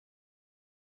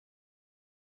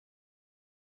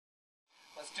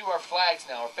Let's do our flags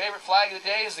now. Our favorite flag of the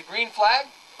day is the green flag.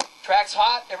 Track's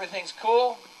hot, everything's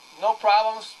cool, no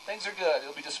problems, things are good.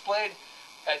 It'll be displayed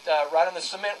at right on the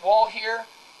cement wall here.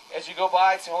 As you go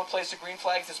by, it's the only place the green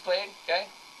flag's displayed, okay?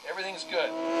 Everything's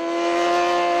good.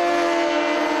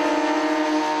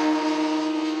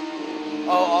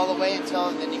 Oh, all the way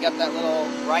until then you got that little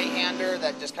right-hander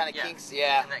that just kind of kinks.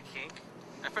 Yeah. And that kink.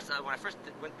 At first, when I first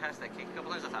went past that kink a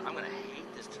couple times, I thought, I'm going to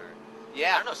hate this turn.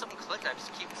 Yeah. I don't know, something clicked. I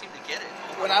just seem to get it.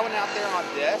 When I went out there on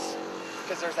this,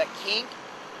 because there's that kink,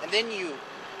 and then you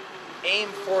aim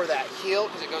for that heel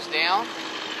because it goes down,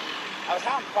 I was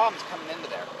having problems coming into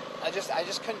there. I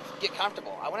just couldn't get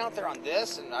comfortable. I went out there on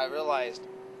this, and I realized,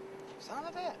 son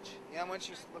of a bitch. You know, once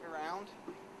you look around,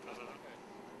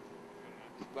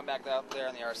 went back up there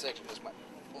on the R6 and just went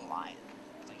flying.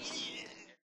 Like, yeah.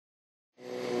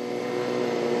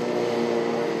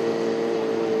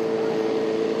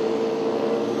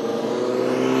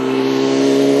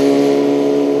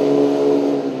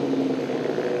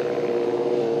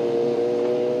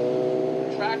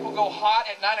 Track will go hot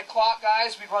at 9 o'clock,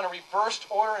 guys. We run a reversed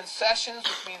order in sessions,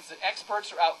 which means the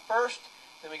experts are out first,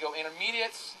 then we go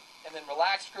intermediates, and then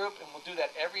relaxed group, and we'll do that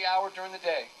every hour during the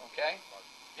day, okay?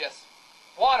 Yes.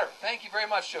 Water. Thank you very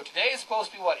much, Joe. Today is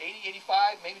supposed to be, what, 80,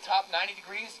 85, maybe top 90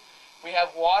 degrees? We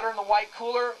have water in the white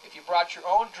cooler. If you brought your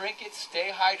own, drink it.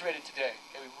 Stay hydrated today.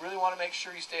 Okay, we really want to make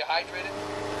sure you stay hydrated.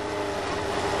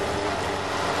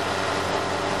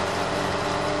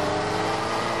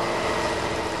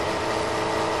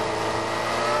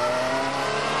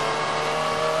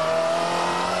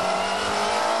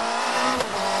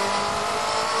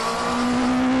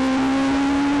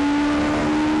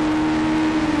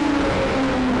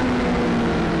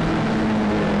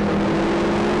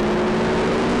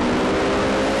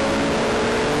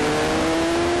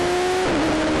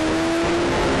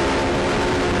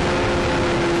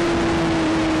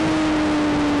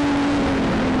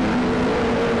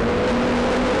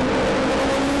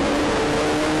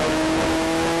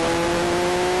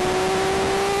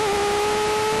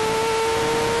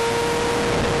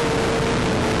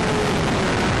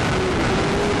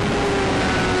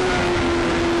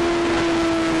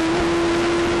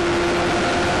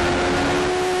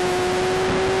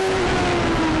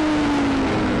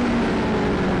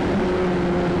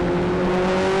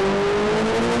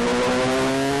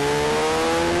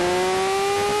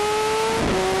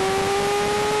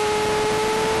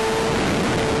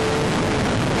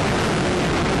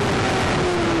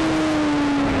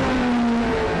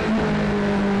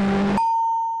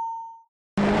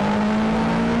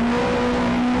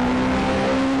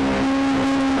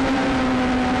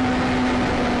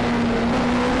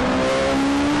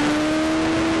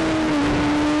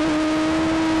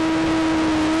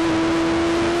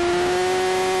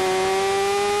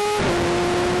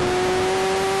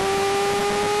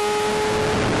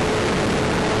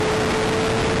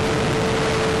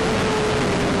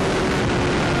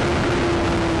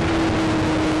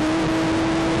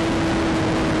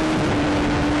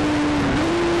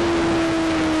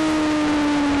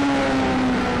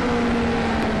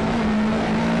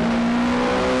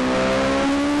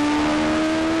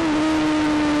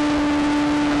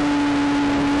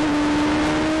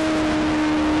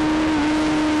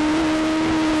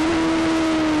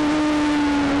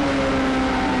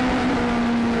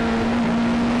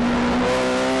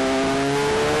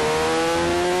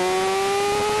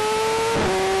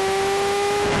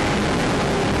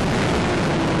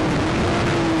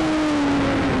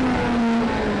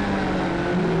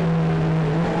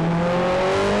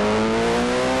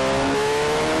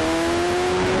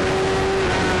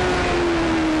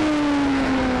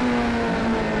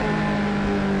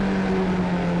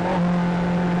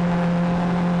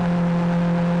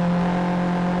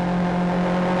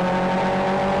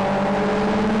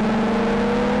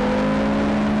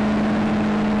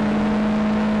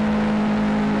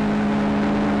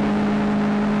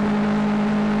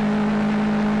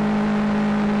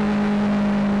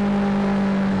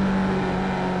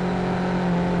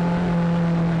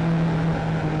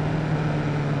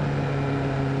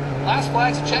 Last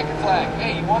flag's a checkered flag.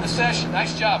 Hey, you won the session.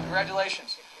 Nice job.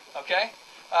 Congratulations. Okay?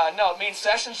 No, it means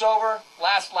session's over,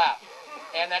 last lap.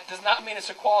 And that does not mean it's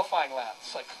a qualifying lap.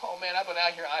 It's like, oh man, I've been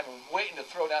out here, I've been waiting to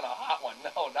throw down a hot one.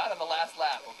 No, not on the last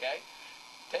lap, okay?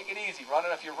 Take it easy. Run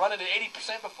it. If you're running at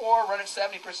 80% before, run at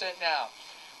 70% now.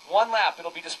 One lap. It'll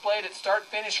be displayed at start,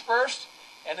 finish first,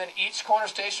 and then each corner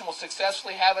station will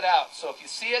successfully have it out. So if you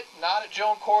see it, nod at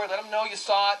Joe and Corey, let them know you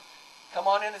saw it. Come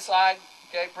on inside.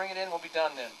 Okay, bring it in, we'll be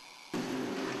done then.